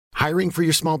Hiring for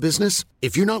your small business?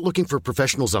 If you're not looking for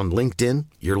professionals on LinkedIn,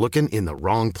 you're looking in the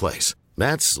wrong place.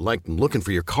 That's like looking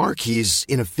for your car keys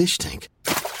in a fish tank.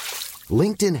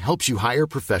 LinkedIn helps you hire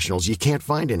professionals you can't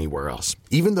find anywhere else,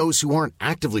 even those who aren't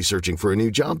actively searching for a new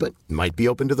job but might be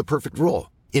open to the perfect role.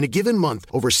 In a given month,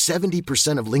 over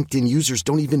 70% of LinkedIn users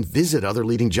don't even visit other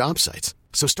leading job sites.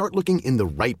 So start looking in the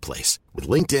right place. With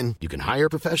LinkedIn, you can hire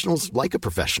professionals like a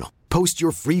professional. Post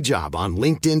your free job on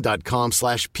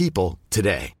linkedin.com/people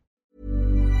today.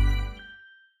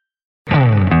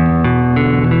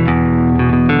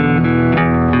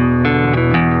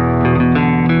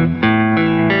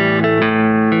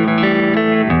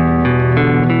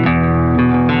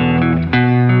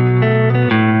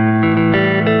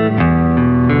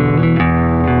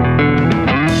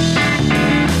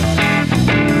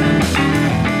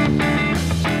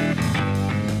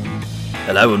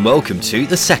 Hello and welcome to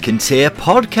the Second Tier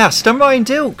Podcast. I'm Ryan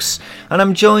Dilks and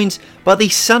I'm joined by the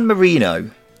San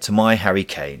Marino to my Harry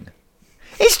Kane.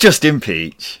 It's Justin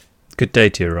Peach. Good day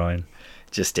to you, Ryan.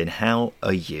 Justin, how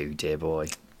are you, dear boy?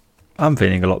 I'm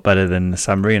feeling a lot better than the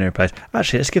San Marino players.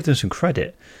 Actually, let's give them some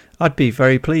credit. I'd be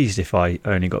very pleased if I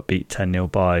only got beat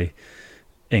 10-0 by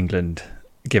England,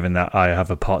 given that I have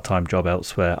a part-time job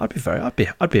elsewhere. I'd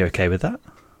be okay with that.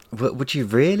 Would you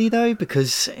really though?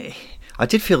 Because I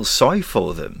did feel sorry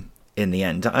for them in the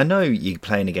end. I know you're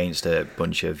playing against a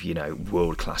bunch of,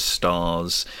 world-class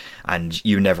stars and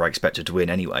you never expected to win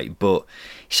anyway, but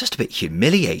it's just a bit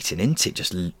humiliating, isn't it?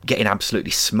 Just getting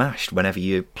absolutely smashed whenever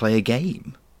you play a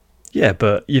game. Yeah,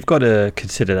 but you've got to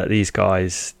consider that these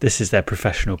guys, this is their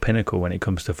professional pinnacle when it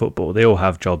comes to football. They all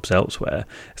have jobs elsewhere.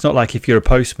 It's not like if you're a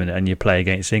postman and you play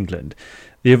against England.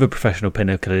 The other professional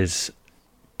pinnacle is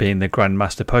being the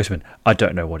Grandmaster Postman. I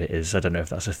don't know what it is. I don't know if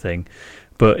that's a thing.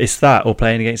 But it's that or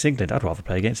playing against England. I'd rather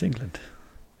play against England.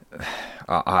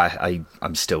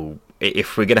 I'm still...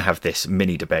 If we're going to have this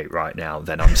mini debate right now,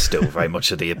 then I'm still very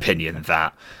much of the opinion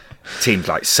that teams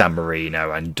like San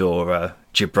Marino, Andorra,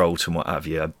 Gibraltar and what have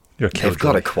you, they've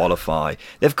got to qualify.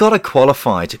 They've got to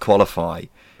qualify to qualify.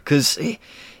 Because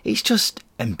it's just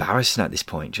embarrassing at this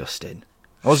point, Justin.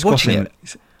 I was watching it.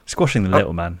 Squashing the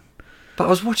little man. But I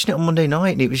was watching it on Monday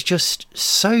night and it was just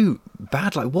so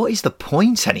bad. Like, what is the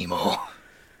point anymore?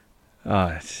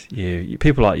 You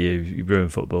people like you ruin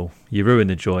football. You ruin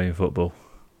the joy in football.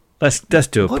 Let's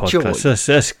do a podcast.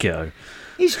 Let's go.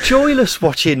 It's joyless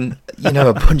watching,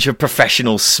 a bunch of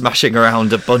professionals smashing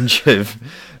around a bunch of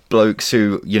blokes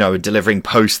who, are delivering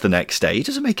post the next day. It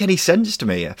doesn't make any sense to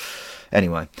me.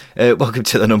 Anyway, welcome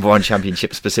to the number one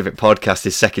championship specific podcast,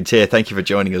 this Second Tier. Thank you for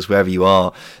joining us wherever you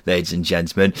are, ladies and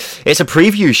gentlemen. It's a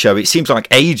preview show. It seems like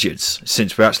ages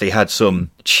since we actually had some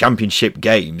championship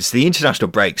games. The international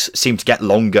breaks seem to get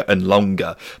longer and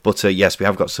longer. But yes, we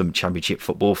have got some championship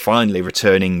football finally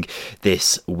returning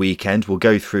this weekend. We'll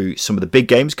go through some of the big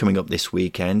games coming up this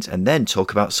weekend and then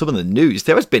talk about some of the news.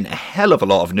 There has been a hell of a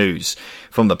lot of news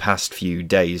from the past few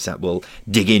days that we'll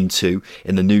dig into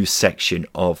in the news section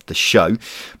of the show.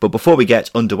 But before we get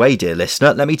underway, dear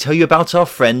listener, let me tell you about our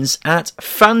friends at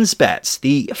FansBet,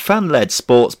 the fan-led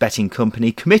sports betting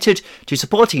company committed to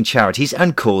supporting charities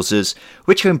and causes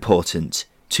which are important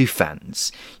to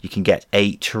fans. You can get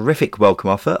a terrific welcome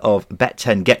offer of Bet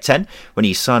 10 Get 10 when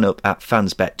you sign up at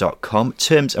fansbet.com.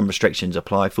 Terms and restrictions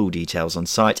apply. Full details on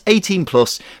site. 18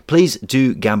 plus. Please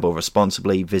do gamble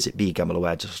responsibly. Visit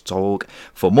begambleaware.org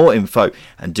for more info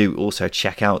and do also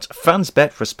check out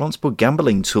FansBet responsible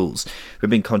gambling tools. We've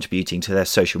been contributing to their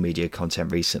social media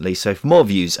content recently, so for more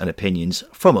views and opinions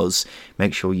from us,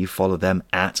 make sure you follow them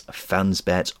at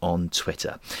FansBet on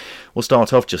Twitter. We'll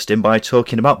start off, Justin, by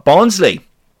talking about Barnsley.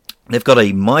 They've got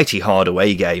a mighty hard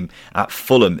away game at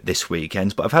Fulham this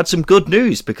weekend, but I've had some good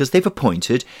news because they've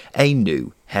appointed a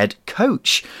new head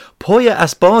coach. Poya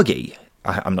Asbaghi,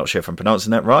 I'm not sure if I'm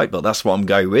pronouncing that right, but that's what I'm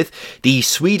going with. The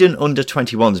Sweden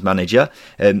under-21s manager,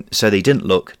 so they didn't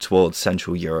look towards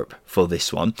Central Europe for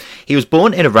this one. He was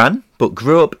born in Iran, but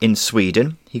grew up in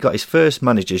Sweden. He got his first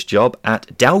manager's job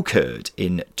at Dalkurd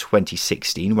in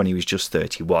 2016 when he was just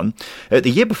 31. The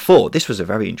year before, this was a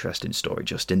very interesting story,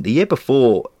 Justin. The year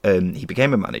before he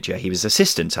became a manager, he was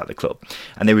assistant at the club.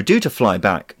 And they were due to fly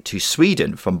back to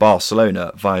Sweden from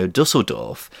Barcelona via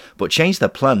Dusseldorf, but changed their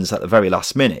plans at the very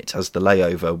last minute as the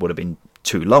layover would have been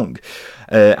too long.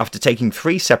 After taking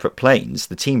 3 separate planes,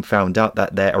 the team found out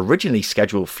that their originally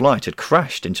scheduled flight had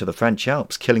crashed into the French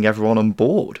Alps, killing everyone on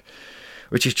board,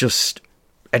 which is just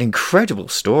an incredible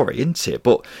story, isn't it?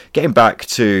 But getting back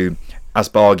to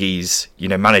Asbaghi's,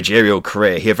 managerial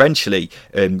career, he eventually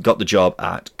got the job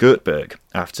at Göteborg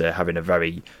after having a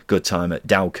very good time at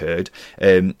Dalkurd.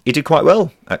 He did quite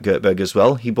well at Göteborg as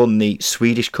well. He won the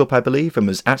Swedish Cup, I believe, and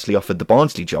was actually offered the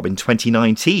Barnsley job in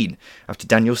 2019 after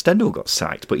Daniel Stendhal got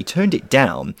sacked, but he turned it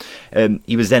down.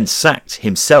 He was then sacked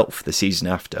himself the season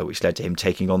after, which led to him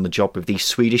taking on the job with the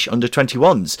Swedish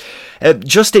under-21s.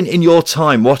 Justin, in your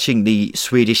time watching the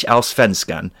Swedish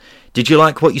Allsvenskan, did you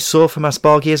like what you saw from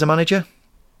Asbaghi as a manager?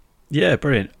 Yeah,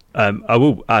 brilliant. I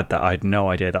will add that I had no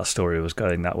idea that story was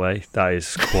going that way. That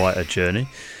is quite a journey.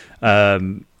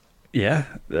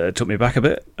 It took me back a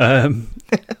bit. I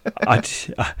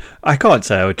can't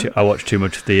say I watched too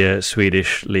much of the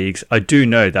Swedish leagues. I do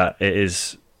know that it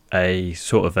is a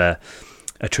sort of a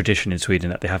tradition in Sweden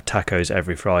that they have tacos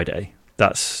every Friday.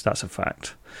 That's a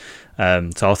fact.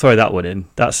 So I'll throw that one in.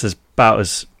 That's about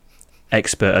as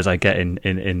expert as I get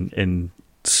in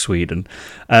Sweden,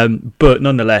 but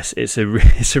nonetheless, it's a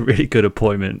really good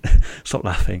appointment. Stop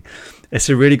laughing. It's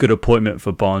a really good appointment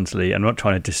for Barnsley. I'm not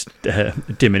trying to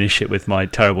diminish it with my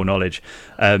terrible knowledge,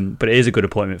 but it is a good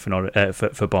appointment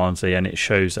for Barnsley, and it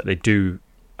shows that they do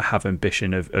have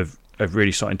ambition of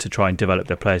really starting to try and develop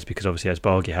their players, because obviously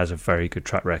Asbaghi has a very good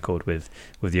track record with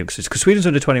the youngsters. Because Sweden's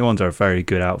under-21s are a very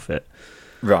good outfit.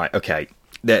 Right. Okay.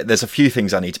 There's a few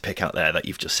things I need to pick out there that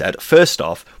you've just said. First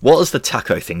off, what has the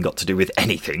taco thing got to do with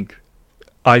anything?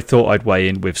 I thought I'd weigh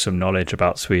in with some knowledge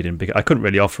about Sweden, because I couldn't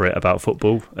really offer it about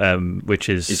football, which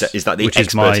is that the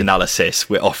expert analysis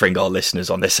we're offering our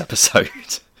listeners on this episode?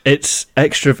 It's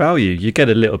extra value. You get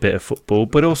a little bit of football,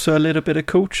 but also a little bit of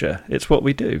culture. It's what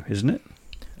we do, isn't it?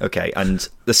 Okay, and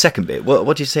the second bit,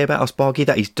 what do you say about Asbaghi?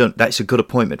 That's a good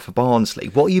appointment for Barnsley.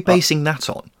 What are you basing that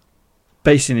on?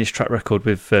 Basing his track record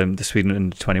with the Sweden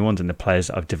under-21s and the players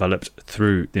that I've developed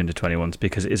through the under-21s,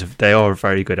 because they are a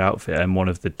very good outfit and one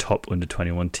of the top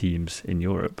under-21 teams in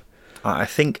Europe. I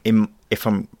think, if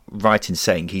I'm right in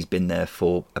saying, he's been there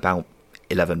for about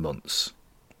 11 months.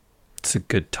 It's a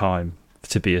good time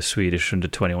to be a Swedish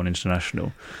under-21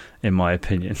 international, in my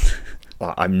opinion.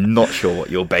 Well, I'm not sure what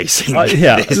you're basing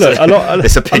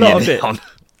this opinion on.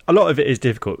 A lot of it is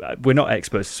difficult. We're not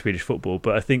experts in Swedish football,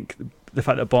 but I think the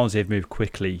fact that Barnsley have moved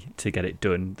quickly to get it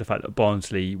done, the fact that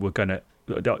Barnsley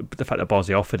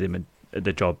offered him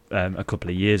the job a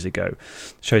couple of years ago,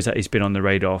 shows that he's been on the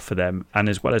radar for them, and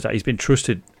as well as that, he's been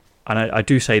trusted. And I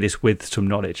do say this with some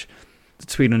knowledge.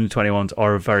 The Sweden under-21s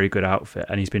are a very good outfit,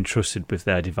 and he's been trusted with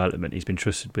their development. He's been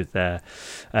trusted with their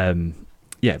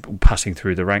passing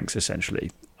through the ranks, essentially.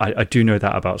 I do know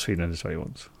that about Sweden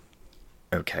under-21s.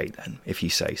 Okay, then, if you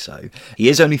say so. He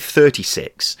is only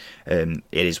 36, it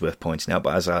is worth pointing out,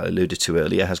 but as I alluded to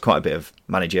earlier, has quite a bit of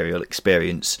managerial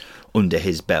experience under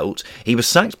his belt. He was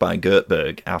sacked by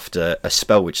Göteborg after a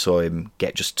spell which saw him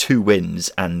get just 2 wins,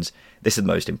 and this is the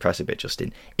most impressive bit,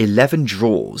 Justin, 11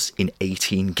 draws in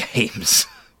 18 games.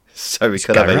 So we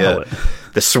could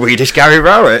have the Swedish Gary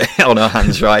Rowett on our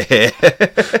hands right here.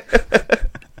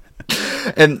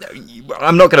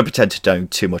 I'm not going to pretend to know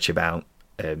too much about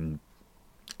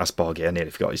Asbaghi. I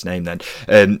nearly forgot his name then.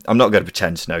 I'm not going to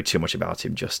pretend to know too much about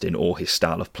him, Justin, or his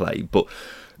style of play, but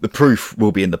the proof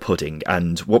will be in the pudding,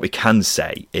 and what we can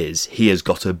say is he has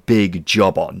got a big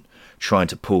job on trying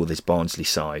to pull this Barnsley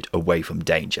side away from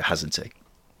danger, hasn't he?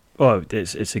 Well,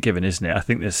 it's a given, isn't it? I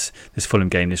think this Fulham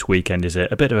game this weekend is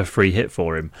a bit of a free hit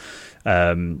for him.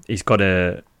 He's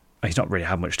not really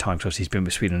had much time, because he's been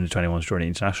with Sweden under-21s during the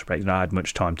international break. He's not had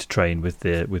much time to train with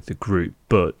the group,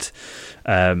 but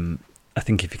I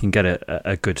think if you can get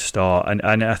a good start,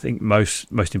 and I think most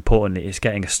importantly, it's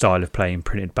getting a style of playing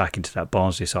printed back into that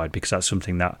Barnsley side, because that's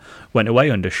something that went away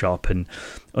under Schopp and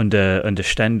under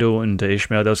Stendhal, under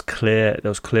Ishmael. There's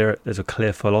a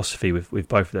clear philosophy with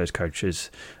both of those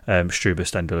coaches, Struber,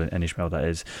 Stendhal, and Ishmael. That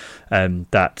is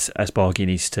that Asbaghi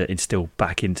needs to instill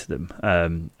back into them,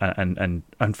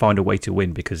 and find a way to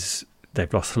win, because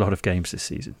they've lost a lot of games this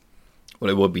season.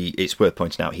 Well, it's worth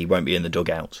pointing out he won't be in the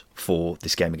dugout for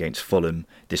this game against Fulham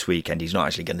this weekend. He's not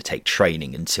actually going to take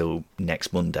training until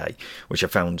next Monday, which I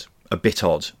found a bit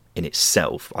odd in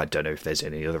itself. I don't know if there's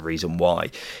any other reason why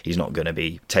he's not going to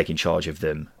be taking charge of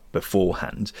them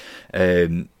beforehand.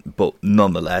 But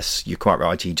nonetheless, you're quite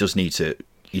right. He does need to,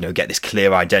 get this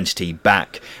clear identity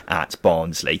back at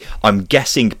Barnsley. I'm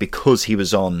guessing because he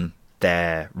was on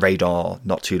their radar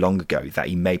not too long ago that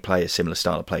he may play a similar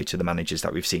style of play to the managers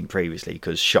that we've seen previously,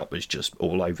 because Schopp was just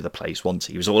all over the place once.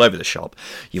 He was all over the shop,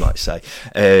 you might say.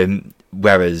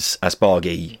 Whereas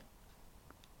Asbaghi,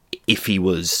 if he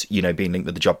was, being linked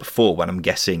with the job before, when I'm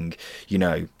guessing,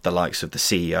 the likes of the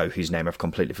CEO, whose name I've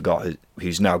completely forgot,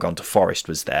 who's now gone to Forest,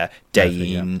 was there,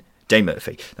 Dane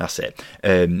Murphy, that's it.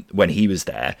 When he was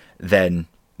there, then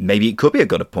maybe it could be a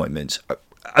good appointment.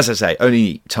 as I say,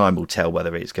 only time will tell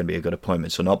whether it's going to be a good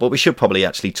appointment or not. But we should probably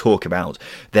actually talk about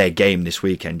their game this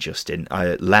weekend, Justin.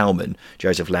 Joseph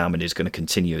Laumann is going to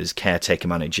continue as caretaker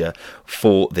manager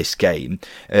for this game.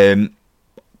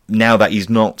 Now that he's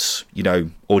not,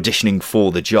 auditioning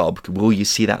for the job, will you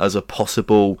see that as a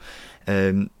possible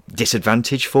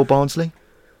disadvantage for Barnsley?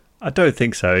 I don't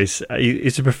think so.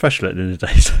 He's a professional at the end of the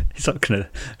day. He's not going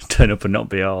to turn up and not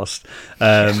be asked.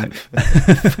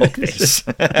 Fuck this.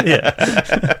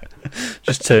 Yeah.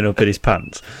 Just turn up in his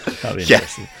pants. That'd be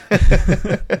interesting.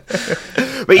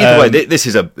 But either way, this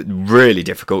is a really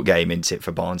difficult game, isn't it,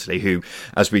 for Barnsley, who,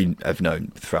 as we have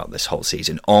known throughout this whole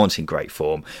season, aren't in great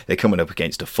form. They're coming up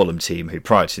against a Fulham team who,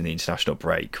 prior to the international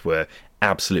break, were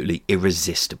absolutely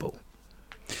irresistible.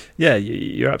 Yeah,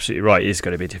 you're absolutely right. It is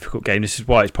going to be a difficult game. This is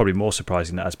why it's probably more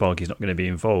surprising that Asbaghi's not going to be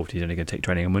involved. He's only going to take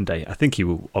training on Monday. I think he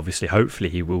will, hopefully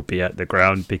he will be at the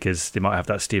ground, because they might have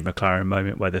that Steve McLaren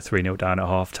moment where they're 3-0 down at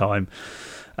half-time,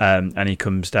 and he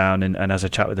comes down and has a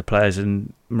chat with the players,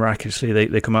 and miraculously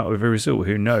they come out with a result.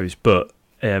 Who knows? But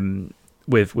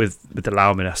with the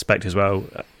Laumann aspect as well,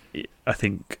 I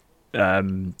think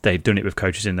they've done it with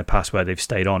coaches in the past where they've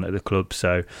stayed on at the club,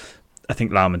 so I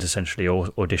think Laumann's essentially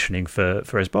auditioning for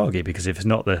Asbaghi, because if it's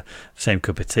not the same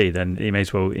cup of tea, then he may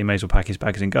as well pack his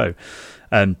bags and go.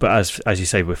 But as you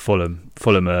say with Fulham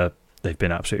they've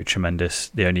been absolutely tremendous.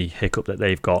 The only hiccup that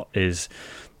they've got is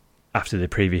after the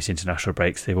previous international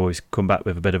breaks, they've always come back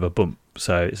with a bit of a bump.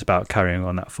 So it's about carrying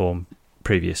on that form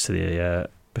previous to the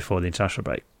before the international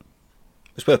break.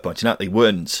 It's worth pointing out they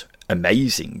weren't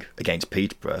amazing against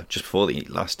Peterborough just before the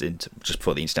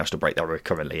international break that we're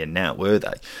currently in now, were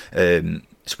they?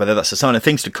 So whether that's a sign of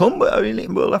things to come,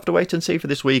 we'll have to wait and see for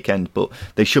this weekend. But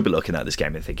they should be looking at this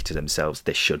game and thinking to themselves,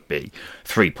 this should be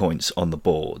 3 points on the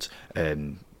board.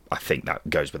 I think that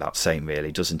goes without saying,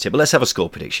 really, doesn't it? But let's have a score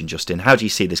prediction, Justin. How do you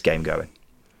see this game going?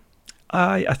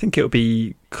 I think it'll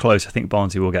be close. I think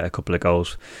Barnsley will get a couple of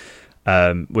goals,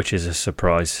 which is a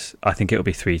surprise. I think it'll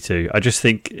be 3-2. I just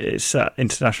think it's that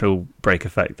international break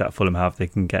effect that Fulham have. They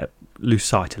can lose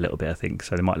sight a little bit, I think,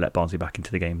 so they might let Barnsley back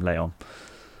into the game late on.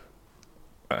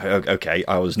 Okay,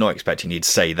 I was not expecting you to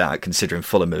say that, considering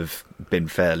Fulham have been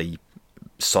fairly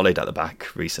solid at the back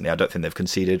recently. I don't think they've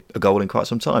conceded a goal in quite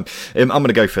some time. I'm going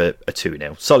to go for a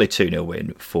 2-0. Solid 2-0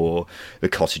 win for the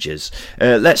Cottagers.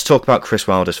 Let's talk about Chris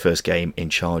Wilder's first game in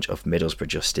charge of Middlesbrough,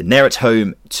 Justin. They're at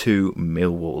home to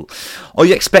Millwall. Are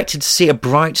you expected to see a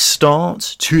bright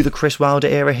start to the Chris Wilder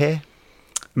era here?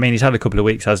 I mean, he's had a couple of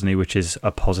weeks, hasn't he, which is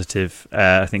a positive.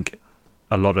 I think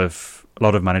a lot of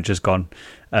managers gone.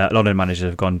 A lot of managers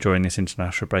have gone during this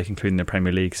international break, including the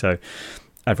Premier League. So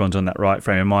everyone's on that right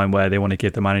frame of mind where they want to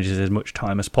give the managers as much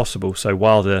time as possible. So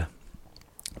Wilder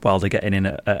getting in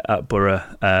at Borough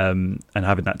and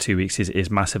having that 2 weeks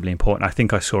is massively important. I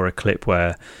think I saw a clip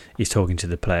where he's talking to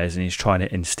the players and he's trying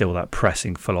to instill that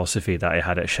pressing philosophy that he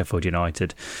had at Sheffield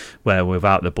United, where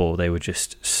without the ball they were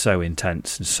just so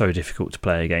intense and so difficult to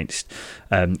play against.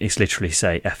 It's literally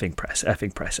say effing press,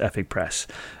 effing press, effing press,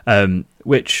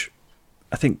 which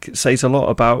I think says a lot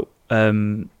about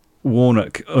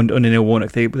Warnock. Under Neil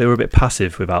Warnock, they were a bit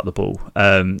passive without the ball.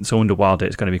 So under Wilder,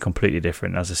 it's going to be completely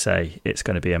different. As I say, it's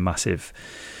going to be a massive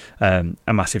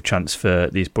chance for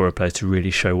these Borough players to really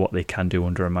show what they can do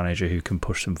under a manager who can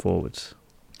push them forwards.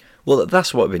 Well,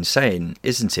 that's what we've been saying,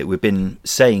 isn't it? We've been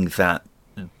saying that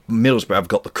Middlesbrough have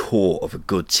got the core of a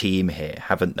good team here,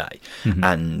 haven't they? Mm-hmm.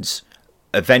 And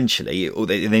eventually,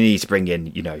 they need to bring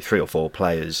in 3 or 4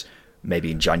 players,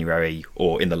 maybe in January,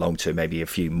 or in the long term, maybe a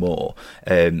few more.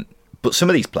 But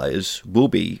some of these players will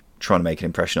be trying to make an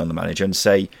impression on the manager and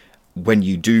say, when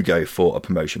you do go for a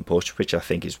promotion push, which I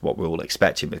think is what we're all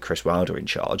expecting with Chris Wilder in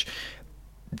charge,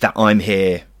 that I'm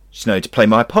here to play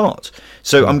my part.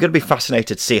 So I'm going to be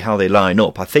fascinated to see how they line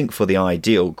up. I think for the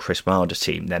ideal Chris Wilder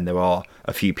team, then there are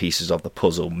a few pieces of the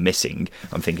puzzle missing.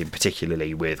 I'm thinking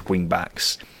particularly with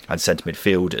wing-backs and centre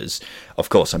midfielders. Of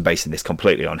course, I'm basing this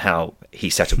completely on how he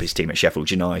set up his team at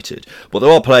Sheffield United. But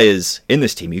there are players in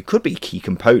this team who could be key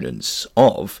components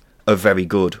of a very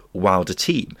good Wilder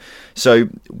team. So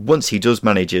once he does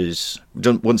manage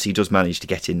to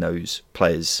get in those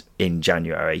players in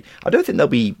January, I don't think they'll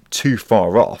be too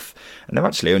far off. And they're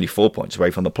actually only 4 points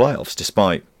away from the playoffs,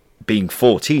 despite being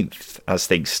 14th as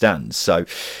things stand. So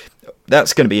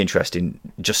that's going to be interesting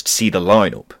just to see the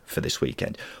lineup for this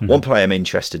weekend. Mm-hmm. One player I'm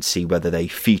interested to see whether they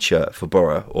feature for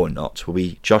Borough or not will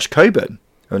be Josh Coburn.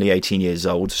 Only 18 years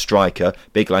old, striker,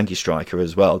 big lanky striker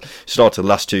as well. Started the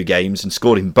last 2 games and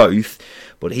scored in both,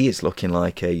 but he is looking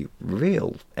like a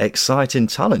real exciting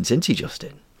talent, isn't he,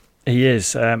 Justin? He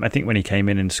is. I think when he came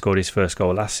in and scored his first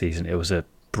goal last season, it was a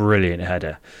brilliant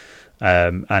header.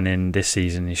 And in this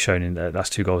season, he's shown in the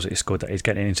last 2 goals that he scored that he's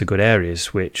getting into good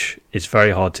areas, which is very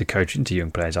hard to coach into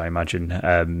young players, I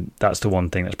imagine. That's the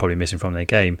one thing that's probably missing from their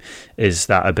game, is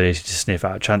that ability to sniff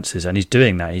out chances. And he's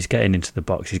doing that. He's getting into the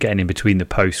box. He's getting in between the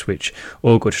posts, which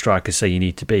all good strikers say you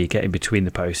need to be. Getting between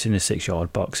the posts in a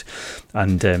 6-yard box.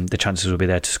 And the chances will be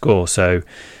there to score. So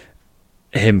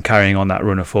him carrying on that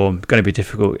run of form, going to be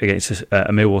difficult against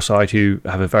a Millwall side who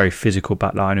have a very physical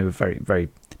back line, who are very, very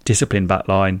disciplined back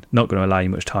line, not going to allow you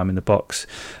much time in the box.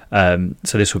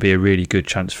 So this will be a really good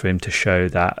chance for him to show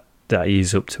that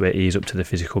he's up to it. He's up to the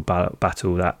physical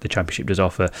battle that the Championship does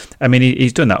offer. I mean,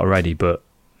 he's done that already, but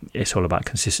it's all about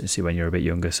consistency when you're a bit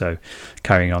younger. So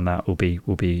carrying on that will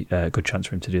be a good chance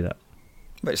for him to do that.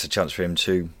 But it's a chance for him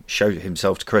to show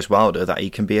himself to Chris Wilder that he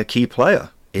can be a key player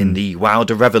in the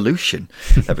Wilder revolution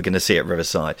that we're going to see at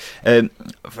Riverside.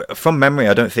 From memory,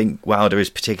 I don't think Wilder is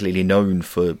particularly known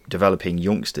for developing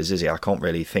youngsters, is he? I can't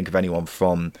really think of anyone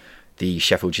from the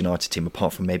Sheffield United team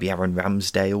apart from maybe Aaron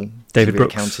Ramsdale. David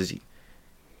Brooks.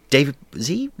 David, was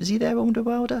he there under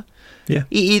Wilder? Yeah.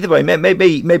 Either way,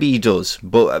 maybe he does.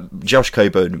 But Josh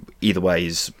Coburn, either way,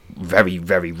 is very,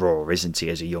 very raw, isn't he,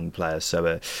 as a young player?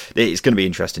 So it's going to be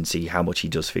interesting to see how much he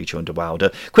does feature under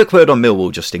Wilder. Quick word on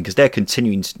Millwall, Justin, because they're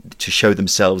continuing to show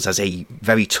themselves as a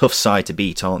very tough side to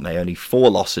beat, aren't they? Only 4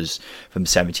 losses from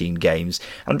 17 games.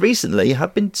 And recently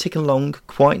have been ticking along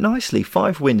quite nicely.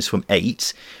 5 wins from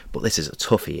 8. But this is a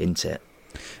toughie, isn't it?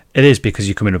 It is, because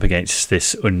you're coming up against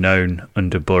this unknown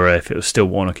under Borough. If it was still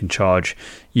Warnock in charge,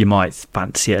 you might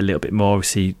fancy it a little bit more.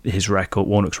 Obviously,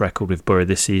 Warnock's record with Borough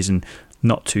this season,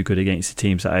 not too good against the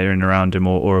teams that are in and around him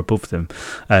or above them.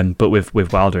 But with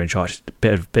Wilder in charge, a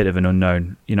bit of an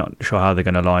unknown. You're not sure how they're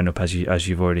going to line up, as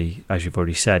you've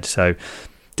already said. So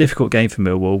difficult game for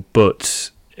Millwall,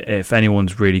 but if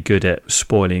anyone's really good at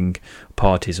spoiling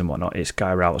parties and whatnot, it's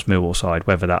Guy Rout's Millwall side,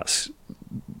 whether that's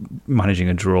managing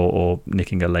a draw or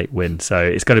nicking a late win. So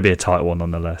it's going to be a tight one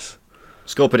nonetheless.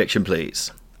 Score prediction,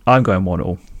 please. I'm going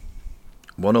 1-1.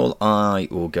 1-1. I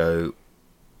will go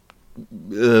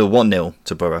 1-0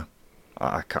 to Borough.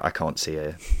 I can't see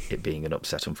it being an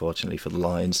upset, unfortunately, for the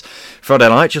Lions. Friday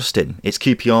night, Justin, it's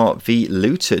QPR v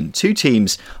Luton. 2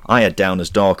 teams I had down as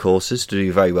dark horses to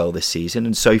do very well this season,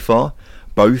 and so far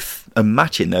both are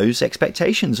matching those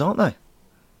expectations, aren't they?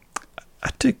 I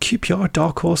do QPR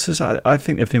dark horses. I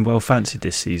think they've been well fancied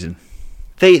this season.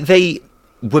 They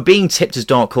were being tipped as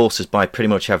dark horses by pretty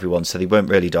much everyone, so they weren't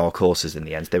really dark horses in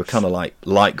the end. They were kind of like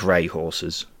light grey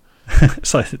horses.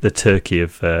 It's like the Turkey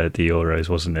of the Euros,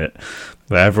 wasn't it?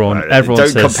 Where everyone don't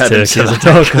says compare Turkey them to is a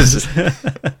dark horse.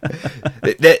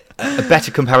 A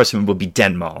better comparison would be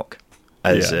Denmark,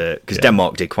 because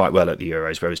Denmark did quite well at the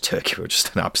Euros, whereas Turkey were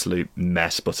just an absolute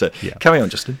mess. But carry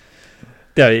on, Justin.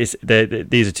 Yeah,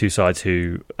 these are 2 sides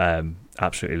who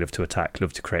absolutely love to attack,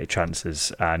 love to create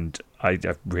chances, and I'm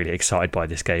really excited by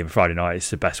this game. Friday night is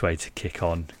the best way to kick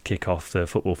off the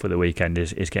football for the weekend.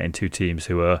 Is getting 2 teams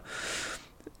who are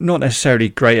not necessarily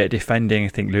great at defending. I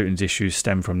think Luton's issues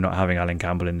stem from not having Alan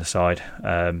Campbell in the side.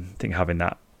 I think having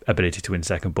that ability to win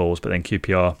second balls, but then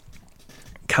QPR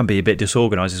can be a bit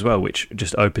disorganised as well, which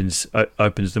just opens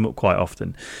them up quite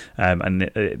often, and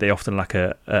they often lack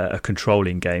a control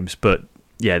in games. But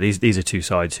yeah, these are 2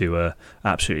 sides who are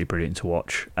absolutely brilliant to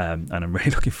watch, and I'm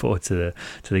really looking forward to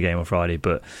the game on Friday.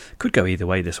 But could go either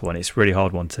way. This one, it's a really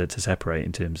hard one to separate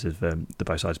in terms of the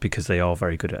both sides, because they are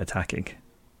very good at attacking.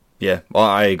 Yeah, well,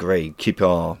 I agree.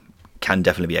 QPR can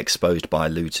definitely be exposed by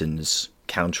Luton's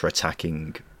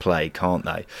counter-attacking play, can't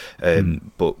they?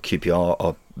 But QPR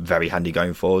are very handy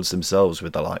going forwards themselves,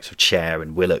 with the likes of Chair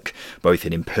and Willock, both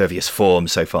in impervious form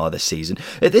so far this season.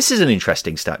 This is an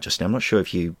interesting stat, Justin. I'm not sure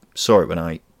if you saw it when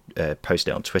I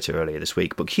posted it on Twitter earlier this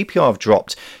week, but QPR have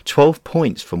dropped 12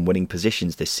 points from winning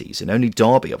positions this season. Only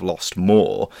Derby have lost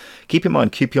more. Keep in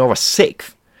mind, QPR are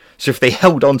 6th. So if they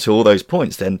held on to all those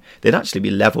points, then they'd actually be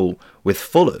level with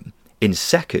Fulham in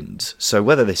 2nd. So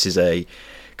whether this is a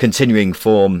continuing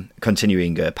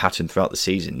pattern throughout the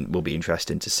season will be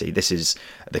interesting to see. This is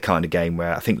the kind of game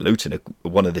where I think Luton are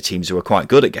one of the teams who are quite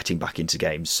good at getting back into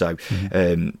games. So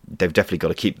they've definitely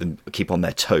got to keep on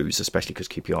their toes, especially because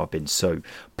QPR have been so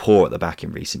poor at the back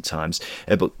in recent times.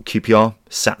 But QPR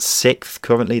sat 6th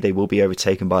currently. They will be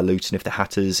overtaken by Luton if the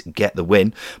Hatters get the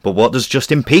win. But what does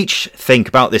Justin Peach think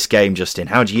about this game, Justin?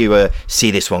 How do you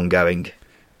see this one going?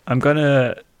 I'm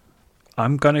gonna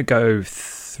go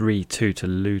 3-2 to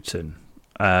Luton.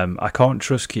 I can't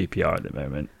trust QPR at the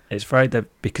moment. It's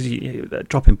because they're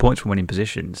dropping points from winning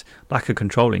positions, lack of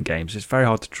control in games. It's very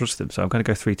hard to trust them. So I'm going to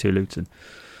go 3-2 Luton.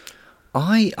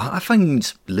 I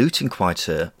find Luton quite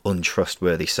a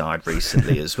untrustworthy side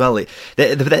recently as well.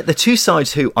 The two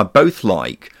sides who I both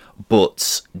like,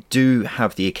 but do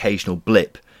have the occasional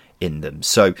blip in them.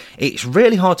 So it's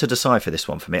really hard to decide for this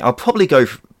one for me. I'll probably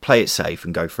play it safe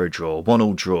and go for a draw,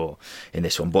 1-1 draw in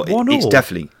this one. But it's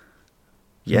definitely...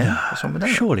 Yeah, no, what's wrong with that?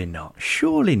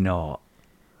 Surely not.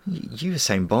 You were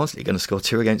saying Barnsley are going to score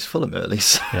 2 against Fulham early.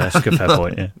 So yeah, that's a good fair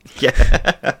point,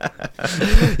 yeah.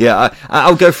 Yeah,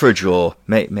 I'll go for a draw,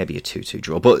 maybe a 2-2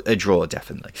 draw, but a draw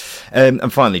definitely.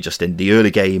 And finally, just in the early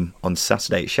game on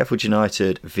Saturday, Sheffield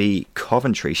United v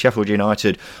Coventry. Sheffield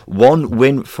United, 1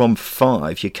 win from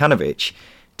 5. Jokanovic,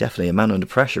 definitely a man under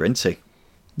pressure, isn't he?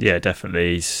 Yeah,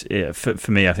 definitely.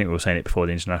 For me, I think we were saying it before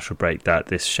the international break that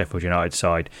this Sheffield United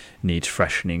side needs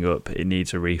freshening up. It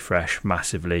needs a refresh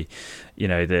massively. You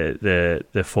know,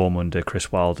 the form under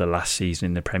Chris Wilder last season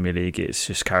in the Premier League, it's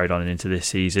just carried on into this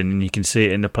season, and you can see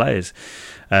it in the players.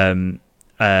 And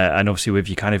obviously with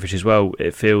Jokanovic as well,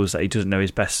 it feels that he doesn't know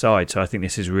his best side. So I think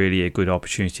this is really a good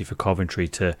opportunity for Coventry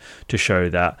to show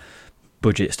that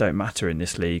budgets don't matter in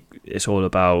this league. It's all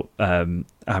about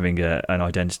having an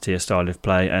identity, a style of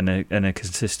play, and a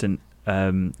consistent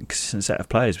set of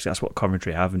players, because that's what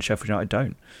Coventry have and Sheffield United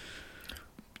don't.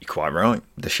 You're quite right.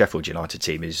 The Sheffield United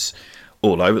team is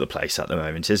all over the place at the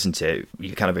moment, isn't it?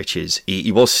 Jokanovic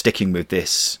he was sticking with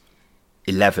this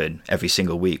 11 every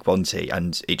single week, wasn't he?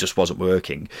 And it just wasn't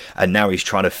working. And now he's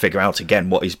trying to figure out again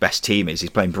what his best team is.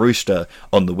 He's playing Brewster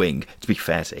on the wing. To be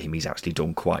fair to him, he's actually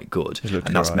done quite good.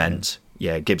 And that's meant...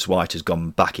 Yeah, Gibbs White has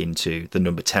gone back into the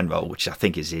number 10 role, which I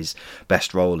think is his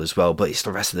best role as well. But it's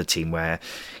the rest of the team where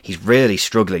he's really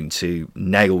struggling to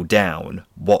nail down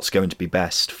what's going to be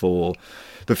best for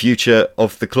the future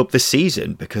of the club this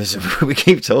season, because we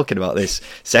keep talking about this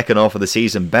second half of the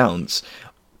season bounce.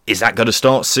 Is that going to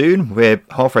start soon? We're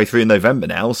halfway through November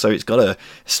now, so it's got to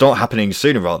start happening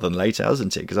sooner rather than later,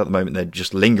 hasn't it? Because at the moment they're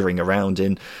just lingering around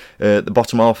in the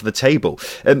bottom half of the table.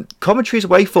 Coventry's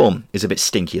away form is a bit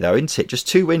stinky though, isn't it? Just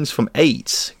 2 wins from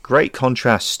 8. Great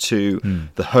contrast to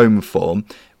the home form.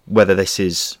 Whether this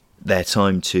is their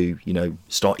time to,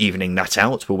 start evening that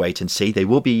out, we'll wait and see. They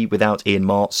will be without Ian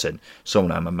Martson,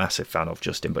 someone I'm a massive fan of,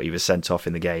 Justin, but he was sent off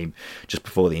in the game just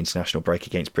before the international break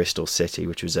against Bristol City,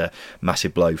 which was a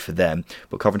massive blow for them.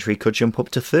 But Coventry could jump up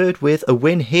to 3rd with a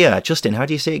win here. Justin, how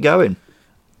do you see it going?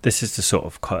 This is the sort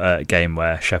of game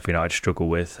where Sheffield United struggle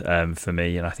with for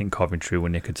me, and I think Coventry will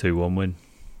nick a 2-1 win.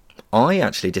 I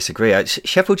actually disagree.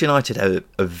 Sheffield United are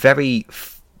a very...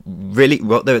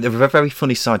 they're a very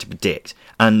funny side to predict,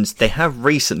 and they have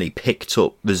recently picked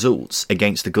up results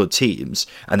against the good teams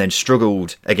and then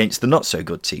struggled against the not so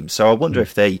good teams. So I wonder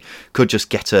if they could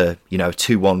just get a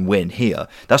 2-1 win here.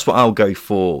 That's what I'll go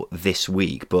for this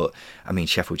week. But I mean,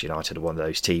 Sheffield United are one of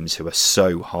those teams who are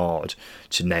so hard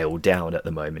to nail down at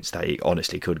the moment that it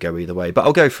honestly could go either way. But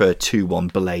I'll go for a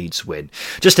 2-1 Blades win.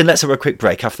 Justin, let's have a quick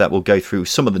break. After that, we'll go through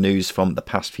some of the news from the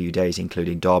past few days,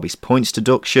 including Derby's points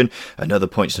deduction, another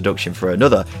points deduction for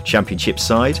another Championship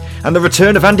side, and the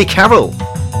return of Andy Carroll.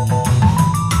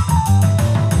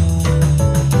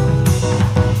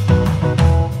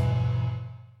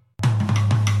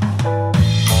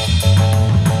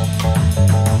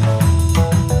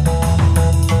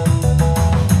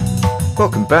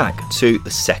 Welcome back to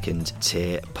the Second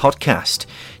Tier Podcast.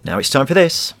 Now it's time for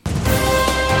this.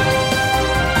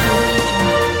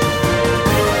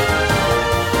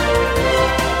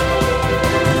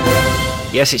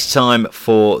 Yes, it's time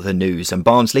for the news, and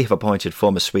Barnsley have appointed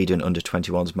former Sweden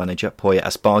under-21s manager Poya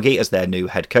Asbaghi as their new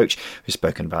head coach. We've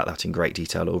spoken about that in great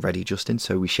detail already, Justin,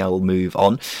 so we shall move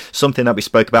on. Something that we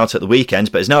spoke about at the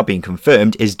weekend, but has now been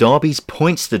confirmed, is Derby's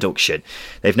points deduction.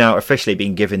 They've now officially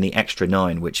been given the extra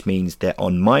 9, which means they're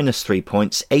on -3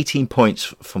 points, 18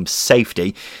 points from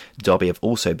safety. Derby have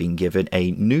also been given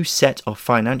a new set of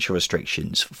financial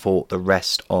restrictions for the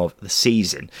rest of the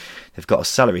season. They've got a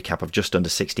salary cap of just under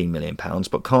 £16 million,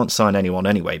 but can't sign anyone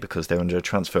anyway because they're under a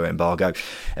transfer embargo.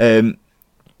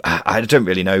 I don't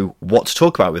really know what to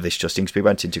talk about with this, Justin, because we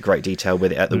went into great detail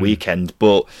with it at the weekend,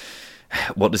 but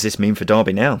what does this mean for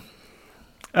Derby now?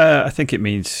 I think it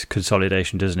means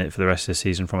consolidation, doesn't it, for the rest of the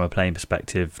season from a playing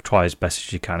perspective. Try as best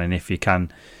as you can, and if you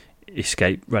can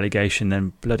escape relegation,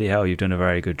 then bloody hell, you've done a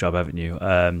very good job, haven't you?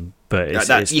 But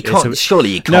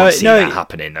surely you can't see that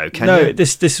happening, though, can you? No,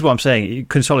 this is what I'm saying. You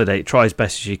consolidate, try as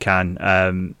best as you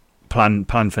can, plan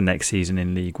for next season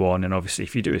in League One, and obviously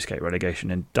if you do escape relegation,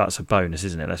 then that's a bonus,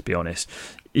 isn't it? Let's be honest.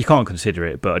 You can't consider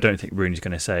it, but I don't think Rooney's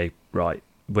going to say, right,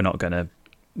 we're not going to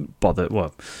bother.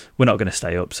 Well, we're not going to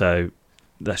stay up, so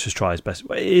let's just try as best.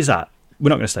 Is that we're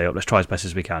not going to stay up. Let's try as best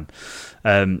as we can.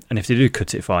 And if they do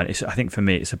cut it, fine. I think for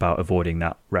me, it's about avoiding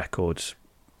that records.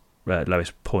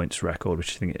 Lowest points record,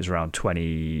 which I think is around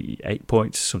 28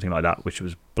 points, something like that, which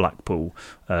was Blackpool,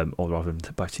 or rather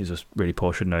the back teams are really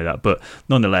poor, should know that. But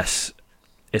nonetheless,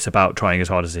 it's about trying as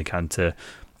hard as they can to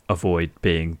avoid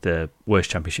being the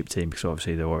worst Championship team, because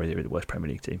obviously they're already the worst Premier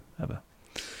League team ever.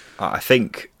 I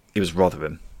think it was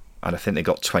Rotherham, and I think they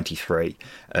got 23.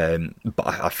 But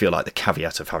I feel like the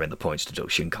caveat of having the points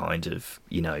deduction kind of,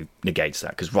 negates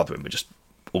that, because Rotherham were just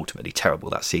ultimately terrible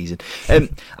that season.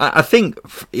 I think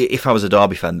if I was a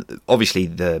Derby fan, obviously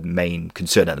the main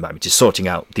concern at the moment is sorting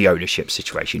out the ownership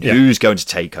situation. Yeah. Who's going to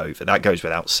take over? That goes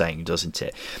without saying, doesn't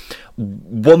it?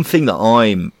 One thing that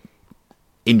I'm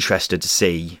interested to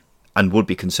see and would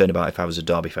be concerned about if I was a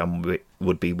Derby fan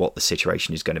would be what the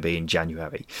situation is going to be in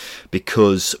January,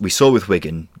 because we saw with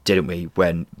Wigan, didn't we,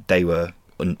 when they were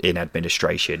in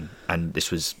administration, and this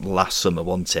was last summer,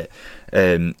 wasn't it?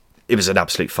 It was an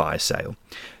absolute fire sale.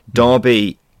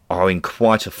 Derby are in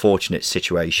quite a fortunate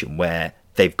situation where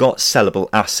they've got sellable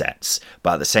assets,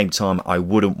 but at the same time, I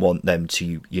wouldn't want them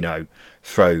to,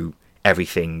 throw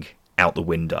everything out the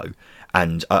window.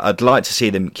 And I'd like to see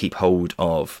them keep hold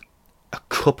of a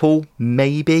couple,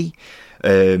 maybe.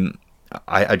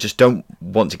 I just don't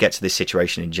want to get to this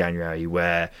situation in January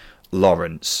where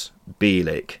Lawrence,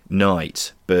 Bielik,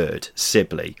 Knight, Bird,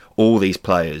 Sibley, all these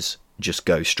players just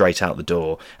go straight out the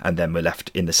door, and then we're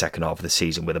left in the second half of the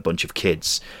season with a bunch of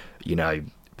kids,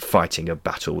 fighting a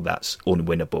battle that's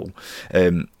unwinnable.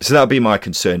 So that would be my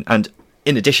concern. And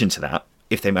in addition to that,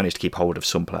 if they manage to keep hold of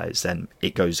some players, then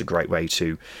it goes a great way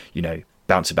to,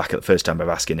 bouncing back at the first time of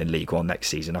asking in League One next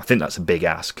season. I think that's a big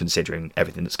ask considering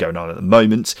everything that's going on at the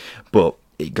moment, but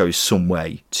it goes some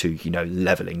way to,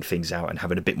 levelling things out and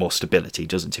having a bit more stability,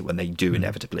 doesn't it, when they do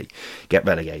inevitably get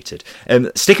relegated.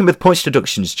 Sticking with points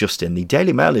deductions, Justin, the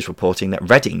Daily Mail is reporting that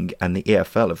Reading and the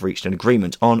EFL have reached an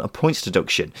agreement on a points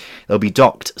deduction. They'll be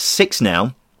docked 6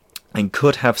 now and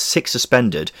could have 6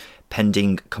 suspended,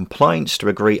 pending compliance to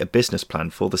agree a business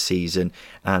plan for the season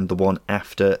and the one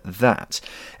after that.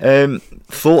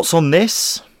 Thoughts on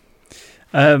this?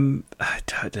 I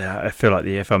feel like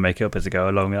the EFL make it up as they go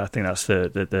along. I think that's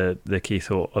the key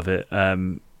thought of it.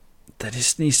 There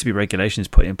just needs to be regulations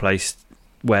put in place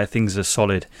where things are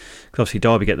solid. Because obviously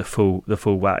Derby get the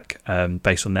full whack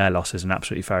based on their losses, and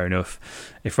absolutely fair enough.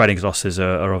 If Reading's losses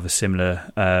are of a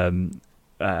similar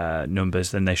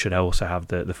numbers, then they should also have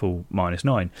the full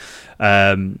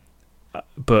 -9.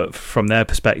 But from their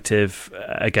perspective,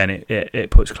 again, it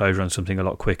puts closure on something a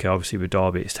lot quicker. Obviously, with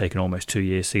Derby, it's taken almost 2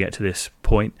 years to get to this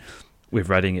point. With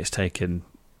Reading, it's taken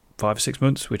 5 or 6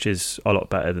 months, which is a lot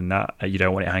better than that. You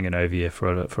don't want it hanging over you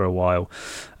for a while.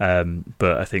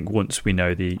 But I think once we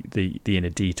know the inner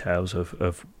details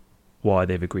of why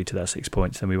they've agreed to that 6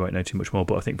 points, then we won't know too much more.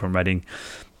 But I think from Reading,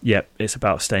 it's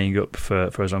about staying up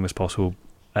for as long as possible,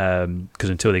 because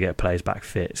until they get players back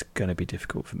fit, it's going to be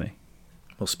difficult for me.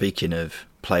 Well, speaking of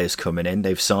players coming in,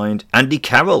 they've signed Andy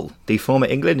Carroll, the former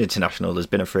England international, has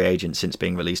been a free agent since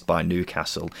being released by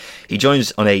Newcastle. He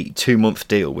joins on a 2-month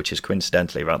deal, which is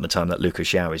coincidentally around the time that Lucas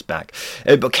João is back.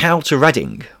 But Carroll to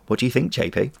Reading, what do you think,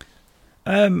 JP?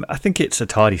 I think it's a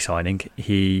tidy signing.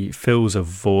 He fills a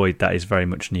void that is very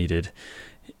much needed.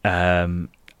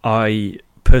 I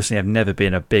personally have never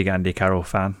been a big Andy Carroll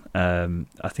fan.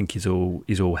 I think he's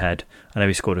all head. I know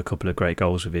he scored a couple of great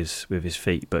goals with his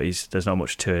feet, but there's not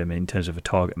much to him in terms of a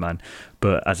target man.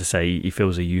 But as I say, he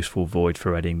fills a useful void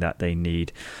for Reading that they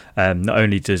need. Not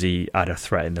only does he add a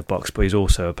threat in the box, but he's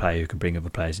also a player who can bring other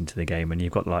players into the game. And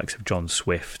you've got the likes of John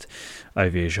Swift,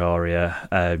 Ovie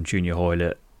Ejaria, Junior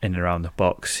Hoylett in and around the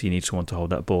box. You need someone to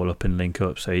hold that ball up and link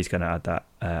up, so he's going to add that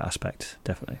aspect,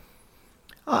 definitely.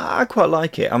 I quite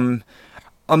like it. I'm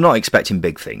not expecting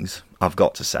big things, I've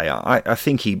got to say. I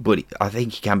think he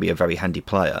can be a very handy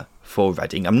player for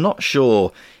Reading. I'm not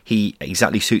sure he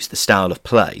exactly suits the style of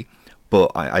play, but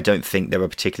I don't think there are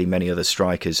particularly many other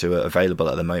strikers who are available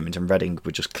at the moment, and Reading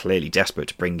were just clearly desperate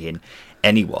to bring in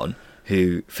anyone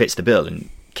who fits the bill. And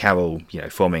Carroll,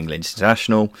 former England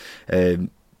international,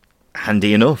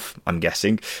 handy enough, I'm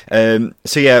guessing.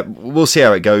 So yeah, we'll see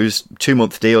how it goes.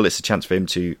 2-month deal. It's a chance for him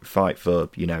to fight for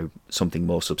something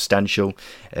more substantial.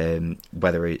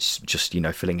 Whether it's just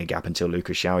filling a gap until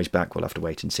Lucas João is back, we'll have to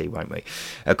wait and see, won't we?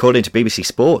 According to BBC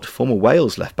Sport, former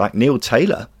Wales left back Neil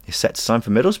Taylor is set to sign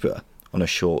for Middlesbrough on a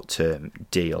short-term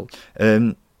deal.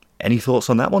 Any thoughts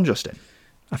on that one, Justin?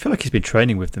 I feel like he's been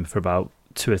training with them for about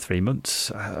 2 or 3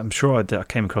 months. I'm sure I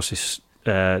came across this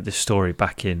this story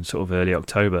back in sort of early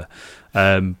October.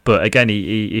 But again,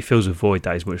 he fills a void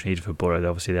that is much needed for Borough.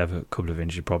 Obviously, they have a couple of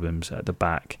injury problems at the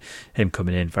back. Him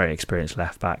coming in, very experienced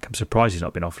left back. I'm surprised he's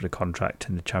not been offered a contract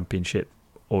in the Championship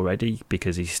already,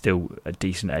 because he's still a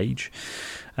decent age.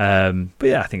 But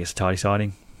yeah, I think it's a tidy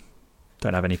signing.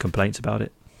 Don't have any complaints about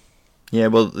it. Yeah,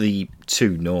 well, the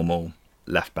two normal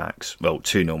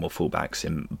two normal fullbacks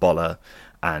in Boller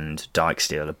and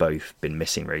Dijksteel have both been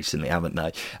missing recently, haven't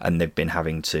they? And they've been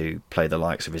having to play the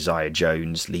likes of Isaiah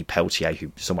Jones, Lee Peltier,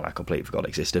 who someone I completely forgot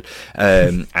existed,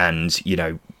 and, you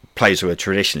know, players who are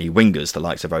traditionally wingers, the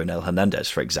likes of Ronel Hernandez,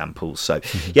 for example. So,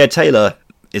 yeah, Taylor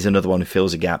is another one who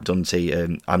fills a gap, doesn't he?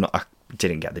 I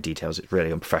didn't get the details. It's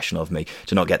really unprofessional of me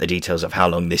to not get the details of how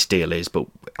long this deal is, but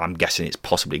I'm guessing it's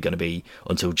possibly going to be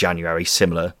until January,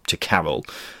 similar to Carroll.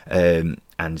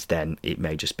 And then it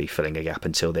may just be filling a gap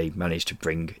until they manage to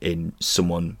bring in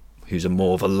someone who's a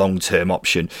more of a long-term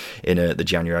option in the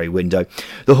January window.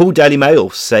 The Hull Daily Mail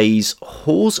says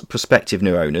Hull's prospective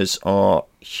new owners are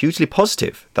hugely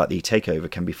positive that the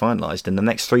takeover can be finalised in the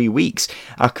next 3 weeks.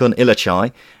 Akon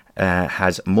Ilachai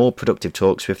has more productive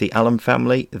talks with the Allen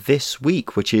family this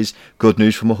week, which is good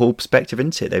news from a Hull perspective,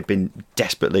 isn't it? They've been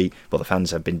the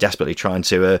fans have been desperately trying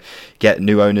to get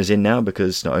new owners in now,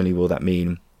 because not only will that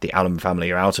mean the Allen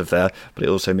family are out of there, but it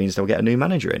also means they'll get a new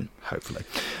manager in, hopefully.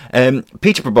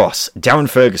 Peterborough boss Darren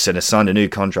Ferguson has signed a new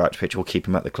contract which will keep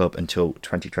him at the club until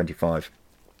 2025.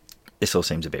 This all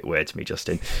seems a bit weird to me,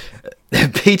 Justin.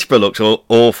 Peterborough looked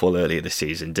awful earlier this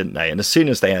season, didn't they? And as soon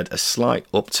as they had a slight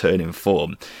upturn in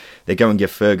form, they go and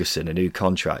give Ferguson a new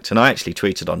contract. And I actually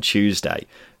tweeted on Tuesday,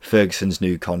 Ferguson's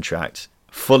new contract,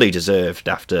 fully deserved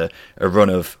after a run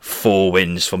of 4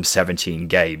 wins from 17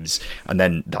 games. And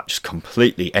then that just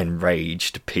completely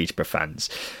enraged Peterborough fans.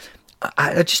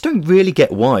 I just don't really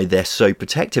get why they're so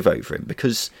protective over him,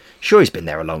 because sure, he's been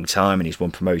there a long time and he's won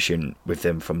promotion with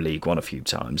them from League One a few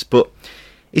times, but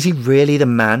is he really the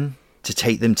man to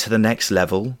take them to the next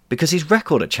level? Because his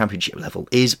record at Championship level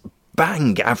is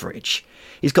bang average.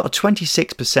 He's got a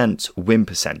 26% win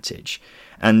percentage,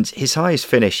 and his highest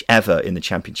finish ever in the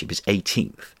Championship is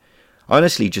 18th. I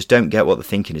honestly just don't get what the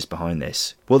thinking is behind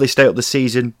this. Will they stay up the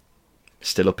season?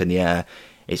 Still up in the air.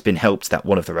 It's been helped that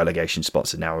one of the relegation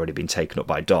spots has now already been taken up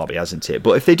by Derby, hasn't it?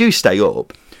 But if they do stay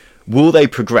up, will they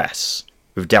progress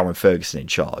with Darren Ferguson in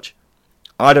charge?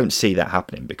 I don't see that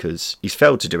happening, because he's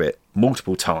failed to do it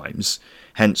multiple times.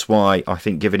 Hence why I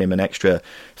think giving him an extra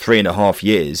 3.5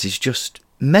 years is just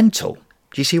mental.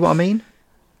 Do you see what I mean?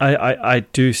 I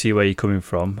do see where you're coming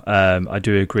from. I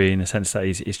do agree in the sense that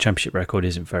his Championship record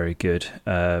isn't very good.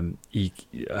 I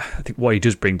think what he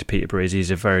does bring to Peterborough is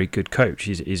he's a very good coach.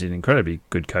 He's an incredibly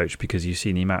good coach, because you've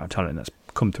seen the amount of talent that's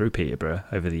come through Peterborough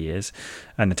over the years,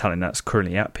 and the talent that's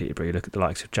currently at Peterborough. You look at the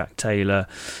likes of Jack Taylor,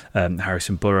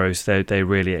 Harrison Burrows. They're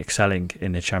really excelling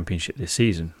in the Championship this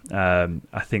season.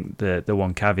 I think the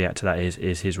one caveat to that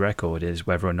is his record, is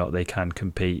whether or not they can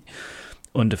compete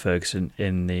under Ferguson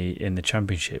in the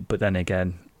Championship. But then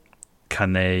again,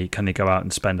 can they go out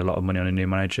and spend a lot of money on a new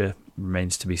manager?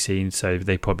 Remains to be seen. So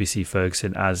they probably see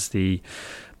Ferguson as the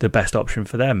best option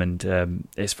for them, and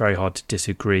it's very hard to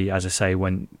disagree, as I say,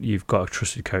 when you've got a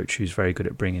trusted coach who's very good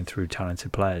at bringing through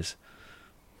talented players.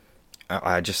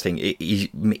 I just think he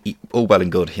all well and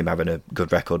good him having a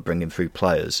good record bringing through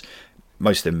players.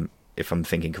 Most of them, if I'm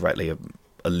thinking correctly, are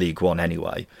League One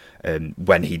anyway,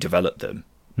 when he developed them.